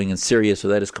they're doing in Syria. So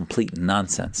that is complete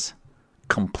nonsense.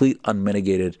 Complete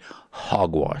unmitigated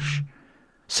hogwash.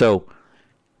 So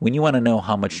when you want to know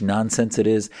how much nonsense it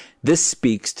is, this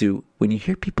speaks to when you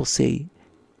hear people say,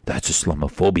 that's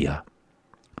Islamophobia.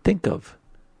 Think of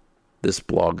this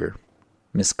blogger,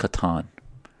 Miss Katan.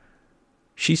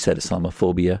 She said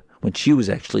Islamophobia when she was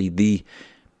actually the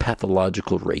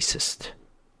pathological racist.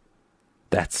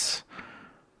 That's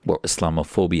what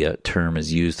Islamophobia term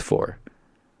is used for,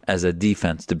 as a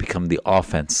defense to become the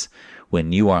offense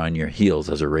when you are on your heels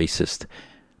as a racist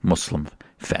Muslim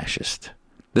fascist.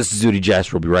 This is Zuhdi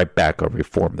Jasser. We'll be right back on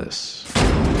Reform This.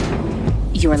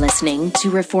 You're listening to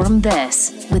Reform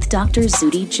This with Dr.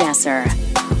 Zuhdi Jasser.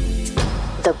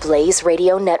 The Blaze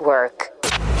Radio Network.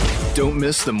 Don't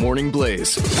miss the Morning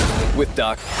Blaze with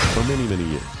Doc. For many, many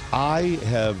years, I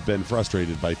have been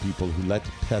frustrated by people who let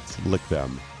pets lick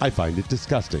them. I find it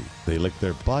disgusting. They lick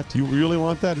their butt. You really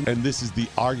want that? And this is the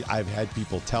argument. I've had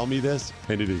people tell me this,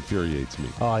 and it infuriates me.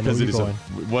 Oh, I know where you're going.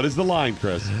 What is the line,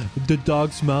 Chris? The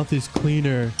dog's mouth is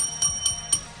cleaner.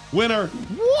 Winner.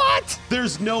 What?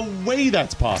 There's no way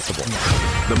that's possible.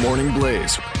 The Morning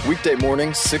Blaze. Weekday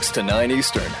mornings, 6 to 9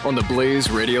 Eastern on the Blaze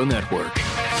Radio Network.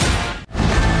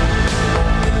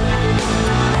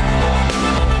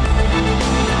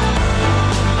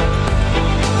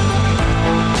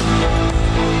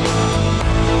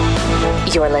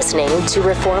 You're listening to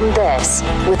Reform This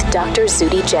with Dr.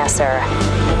 Zuhdi Jasser.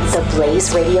 The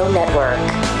Blaze Radio Network.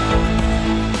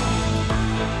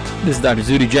 This is Dr.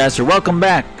 Zuhdi Jasser. Welcome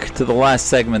back to the last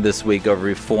segment this week of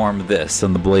Reform This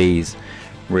on the Blaze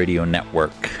Radio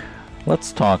Network.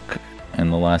 Let's talk in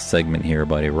the last segment here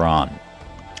about Iran.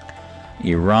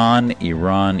 Iran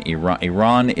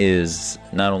is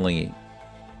not only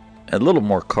a little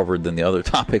more covered than the other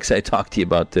topics I talked to you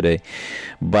about today,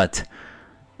 but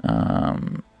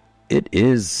it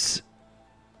is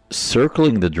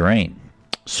circling the drain,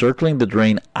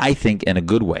 I think, in a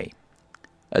good way.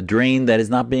 A drain that is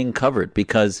not being covered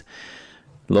because,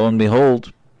 lo and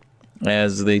behold,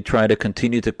 as they try to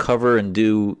continue to cover and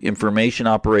do information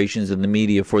operations in the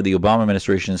media for the Obama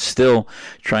administration, still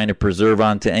trying to preserve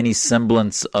onto any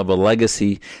semblance of a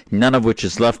legacy, none of which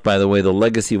is left, by the way. The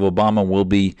legacy of Obama will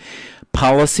be,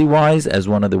 policy-wise, as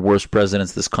one of the worst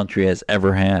presidents this country has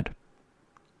ever had.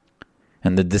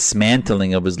 And the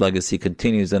dismantling of his legacy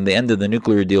continues, and the end of the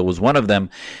nuclear deal was one of them.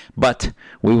 But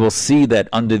we will see that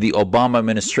under the Obama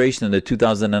administration, the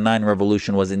 2009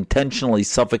 revolution was intentionally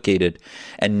suffocated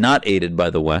and not aided by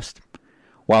the West,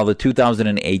 while the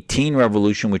 2018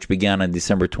 revolution, which began on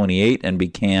December 28 and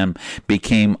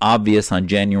became obvious on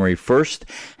January 1st,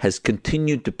 has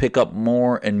continued to pick up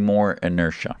more and more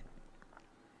inertia.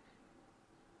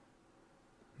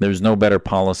 There's no better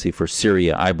policy for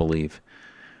Syria, I believe,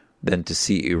 than to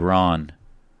see Iran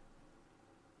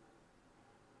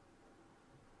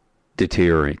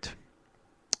deteriorate.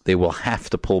 They will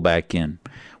have to pull back in.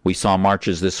 We saw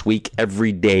marches this week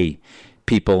every day,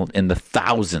 people in the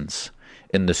thousands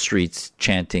in the streets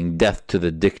chanting death to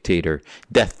the dictator,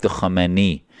 death to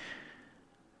Khamenei.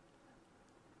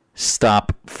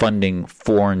 Stop funding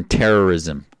foreign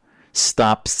terrorism.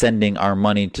 Stop sending our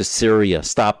money to Syria.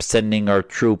 Stop sending our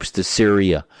troops to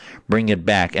Syria. Bring it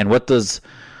back. And what does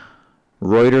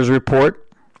Reuters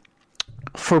report?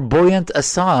 For buoyant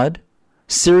Assad,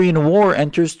 Syrian war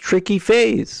enters tricky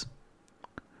phase.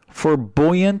 For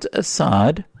buoyant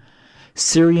Assad,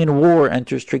 Syrian war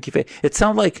enters tricky phase. It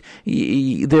sounds like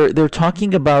they're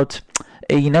talking about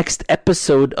a next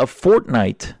episode of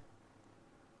Fortnite,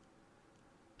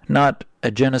 not a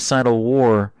genocidal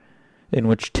war in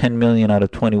which 10 million out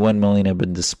of 21 million have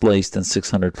been displaced and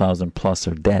 600,000 plus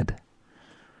are dead.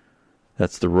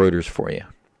 That's the Reuters for you.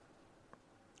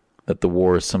 That the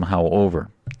war is somehow over.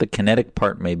 The kinetic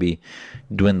part may be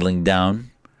dwindling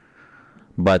down,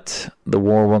 but the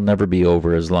war will never be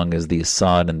over as long as the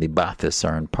Assad and the Baathists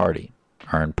are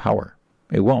in power.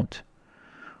 It won't.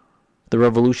 The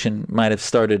revolution might have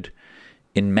started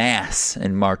in mass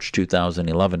in March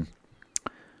 2011.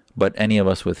 But any of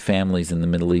us with families in the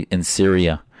Middle East, in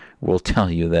Syria, will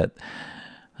tell you that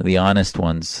the honest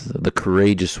ones, the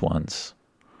courageous ones,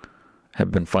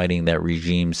 have been fighting that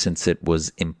regime since it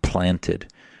was implanted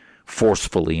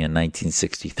forcefully in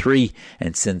 1963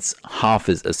 and since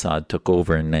Hafiz Assad took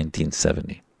over in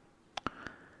 1970.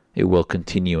 It will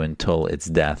continue until its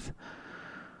death.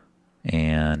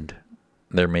 And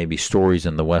there may be stories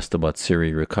in the West about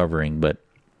Syria recovering, but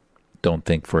don't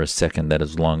think for a second that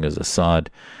as long as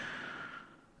Assad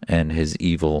and his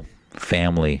evil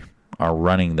family are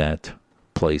running that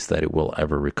place, that it will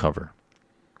ever recover.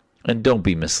 And don't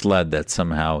be misled that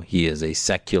somehow he is a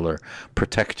secular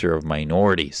protector of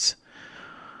minorities.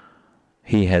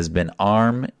 He has been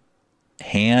arm,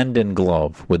 hand, and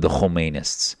glove with the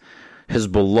Khomeinists.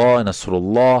 Hezbollah and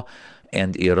Nasrallah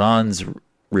and Iran's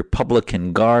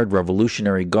Republican Guard,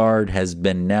 Revolutionary Guard, has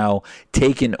been now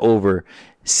taken over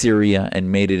Syria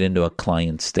and made it into a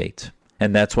client state.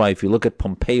 And that's why if you look at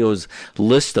Pompeo's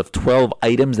list of 12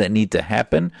 items that need to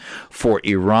happen for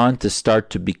Iran to start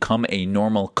to become a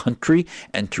normal country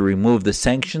and to remove the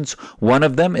sanctions, one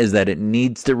of them is that it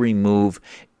needs to remove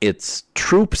its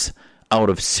troops out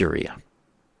of Syria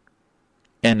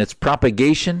and its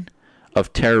propagation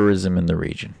of terrorism in the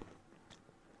region.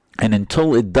 And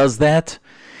until it does that,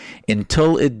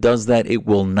 it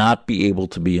will not be able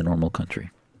to be a normal country.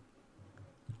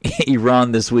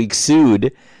 Iran this week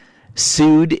sued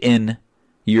in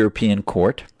European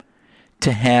court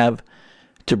to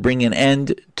bring an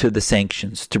end to the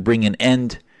sanctions, to bring an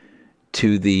end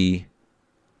to the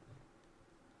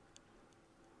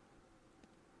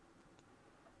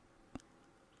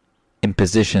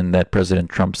imposition that President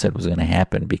Trump said was going to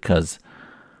happen because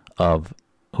of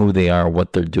who they are,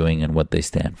 what they're doing, and what they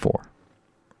stand for.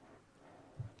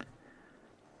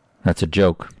 That's a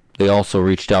joke. They also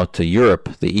reached out to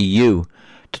Europe, the EU,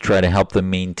 to try to help them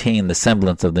maintain the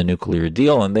semblance of the nuclear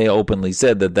deal, and they openly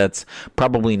said that that's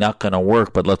probably not going to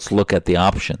work, but let's look at the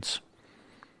options.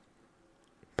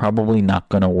 Probably not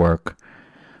going to work,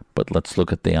 but let's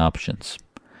look at the options.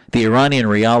 The Iranian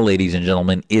rial, ladies and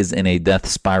gentlemen, is in a death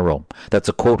spiral. That's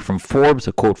a quote from Forbes,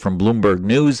 a quote from Bloomberg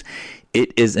News.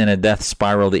 It is in a death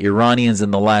spiral. The Iranians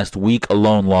in the last week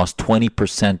alone lost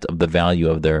 20% of the value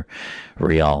of their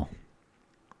rial.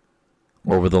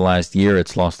 Over the last year,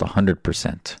 it's lost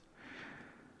 100%,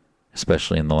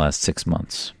 especially in the last 6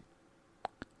 months.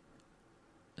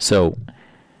 So,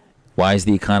 why is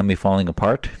the economy falling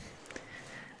apart?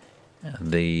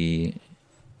 The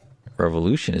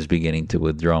revolution is beginning to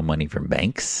withdraw money from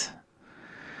banks.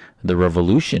 The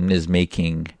revolution is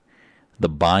making the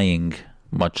buying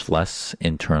much less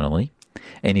internally.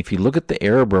 And if you look at the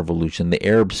Arab Revolution, the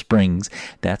Arab Springs,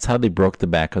 that's how they broke the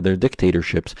back of their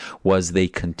dictatorships, was they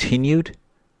continued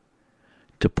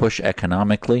to push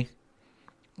economically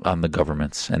on the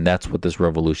governments. And that's what this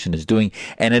revolution is doing.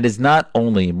 And it is not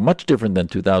only much different than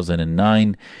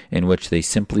 2009, in which they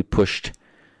simply pushed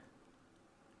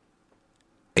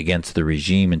against the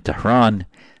regime in Tehran.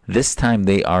 This time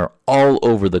they are all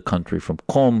over the country, from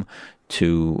Qom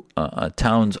to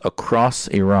towns across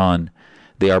Iran.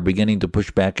 They are beginning to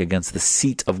push back against the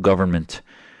seat of government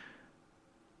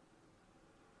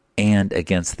and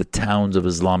against the towns of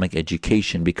Islamic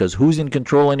education. Because who's in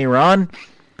control in Iran?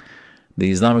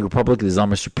 The Islamic Republic, the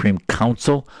Islamic Supreme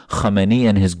Council, Khamenei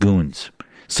and his goons.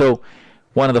 So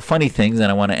one of the funny things, and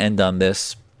I want to end on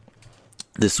this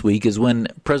week, is when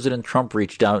President Trump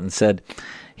reached out and said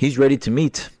he's ready to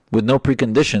meet with no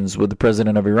preconditions with the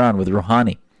president of Iran, with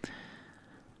Rouhani.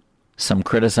 Some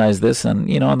criticize this,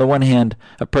 and, on the one hand,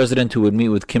 a president who would meet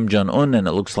with Kim Jong-un, and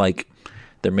it looks like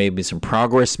there may be some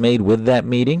progress made with that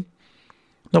meeting.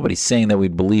 Nobody's saying that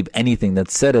we'd believe anything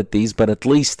that's said at these, but at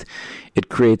least it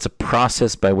creates a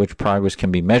process by which progress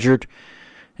can be measured,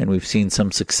 and we've seen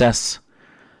some success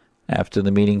after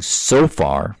the meeting so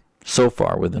far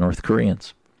with the North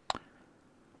Koreans.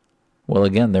 Well,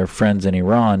 again, their friends in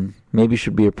Iran maybe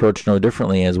should be approached no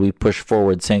differently. As we push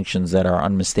forward sanctions that are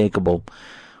unmistakable,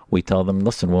 we tell them,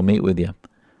 listen, we'll meet with you.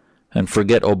 And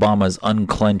forget Obama's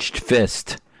unclenched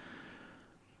fist.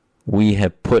 We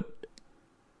have put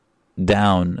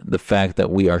down the fact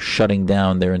that we are shutting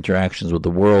down their interactions with the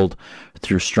world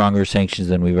through stronger sanctions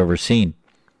than we've ever seen.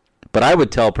 But I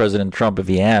would tell President Trump, if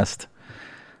he asked,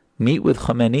 meet with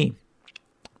Khamenei.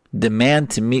 Demand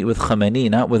to meet with Khamenei,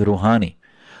 not with Rouhani.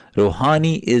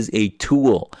 Rouhani is a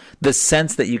tool. The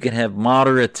sense that you can have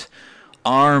moderate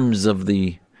arms of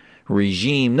the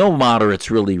regime. No moderates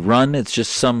really run. It's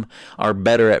just some are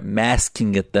better at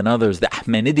masking it than others. The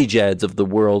Ahmadinejads of the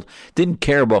world didn't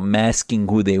care about masking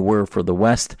who they were for the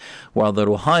West, while the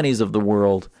Rouhanis of the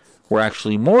world were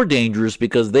actually more dangerous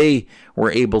because they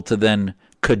were able to then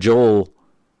cajole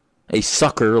a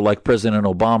sucker like President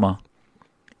Obama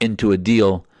into a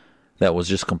deal that was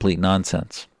just complete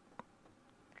nonsense.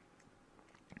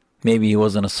 Maybe he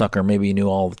wasn't a sucker. Maybe he knew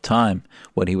all the time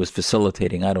what he was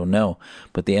facilitating. I don't know.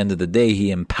 But at the end of the day,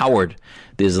 he empowered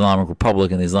the Islamic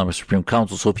Republic and the Islamic Supreme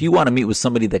Council. So if you want to meet with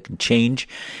somebody that can change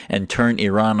and turn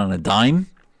Iran on a dime,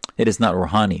 it is not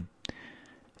Rouhani.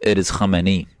 It is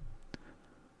Khamenei.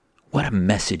 What a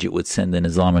message it would send in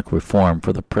Islamic reform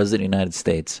for the President of the United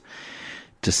States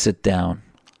to sit down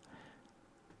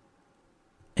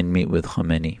and meet with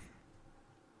Khamenei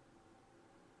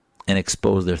and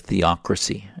expose their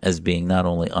theocracy as being not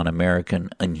only un-American,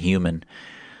 inhuman,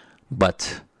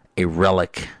 but a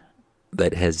relic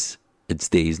that has its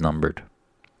days numbered.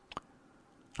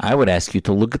 I would ask you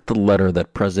to look at the letter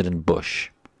that President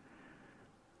Bush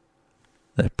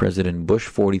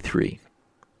 43,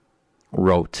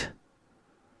 wrote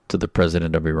to the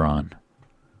President of Iran,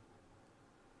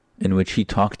 in which he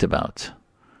talked about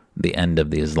the end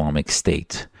of the Islamic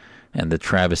State and the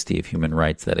travesty of human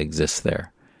rights that exists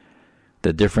there.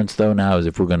 The difference, though, now is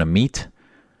if we're going to meet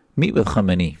with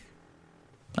Khamenei.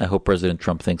 I hope President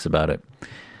Trump thinks about it.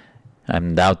 I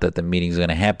doubt that the meeting is going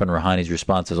to happen. Rouhani's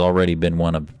response has already been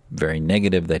one of very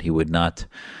negative, that he would not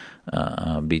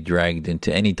be dragged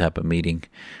into any type of meeting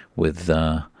with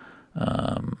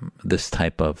this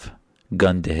type of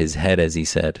gun to his head, as he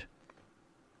said.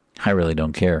 I really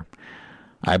don't care.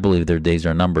 I believe their days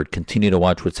are numbered. Continue to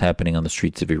watch what's happening on the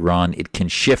streets of Iran. It can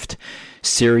shift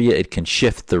Syria. It can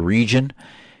shift the region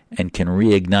and can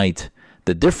reignite.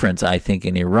 The difference, I think,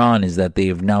 in Iran is that they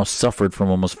have now suffered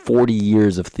from almost 40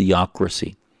 years of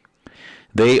theocracy.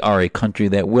 They are a country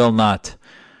that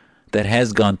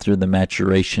has gone through the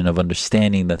maturation of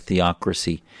understanding that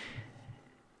theocracy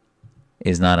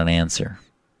is not an answer.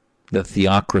 The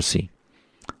theocracy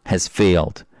has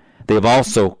failed. They've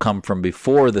also come from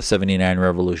before the 79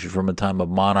 revolution, from a time of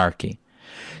monarchy.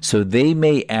 So they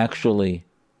may actually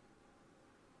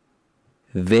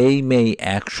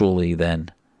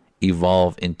then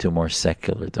evolve into more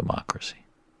secular democracy.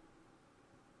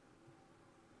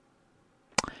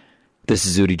 This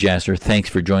is Zuhdi Jasser. Thanks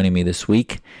for joining me this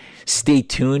week. Stay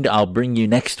tuned. I'll bring you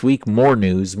next week more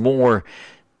news, more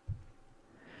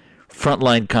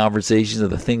frontline conversations of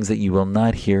the things that you will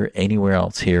not hear anywhere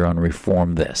else here on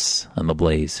Reform This on the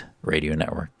Blaze Radio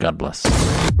Network. God bless.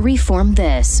 Reform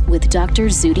This with Dr.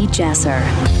 Zuhdi Jasser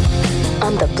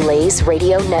on the Blaze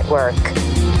Radio Network.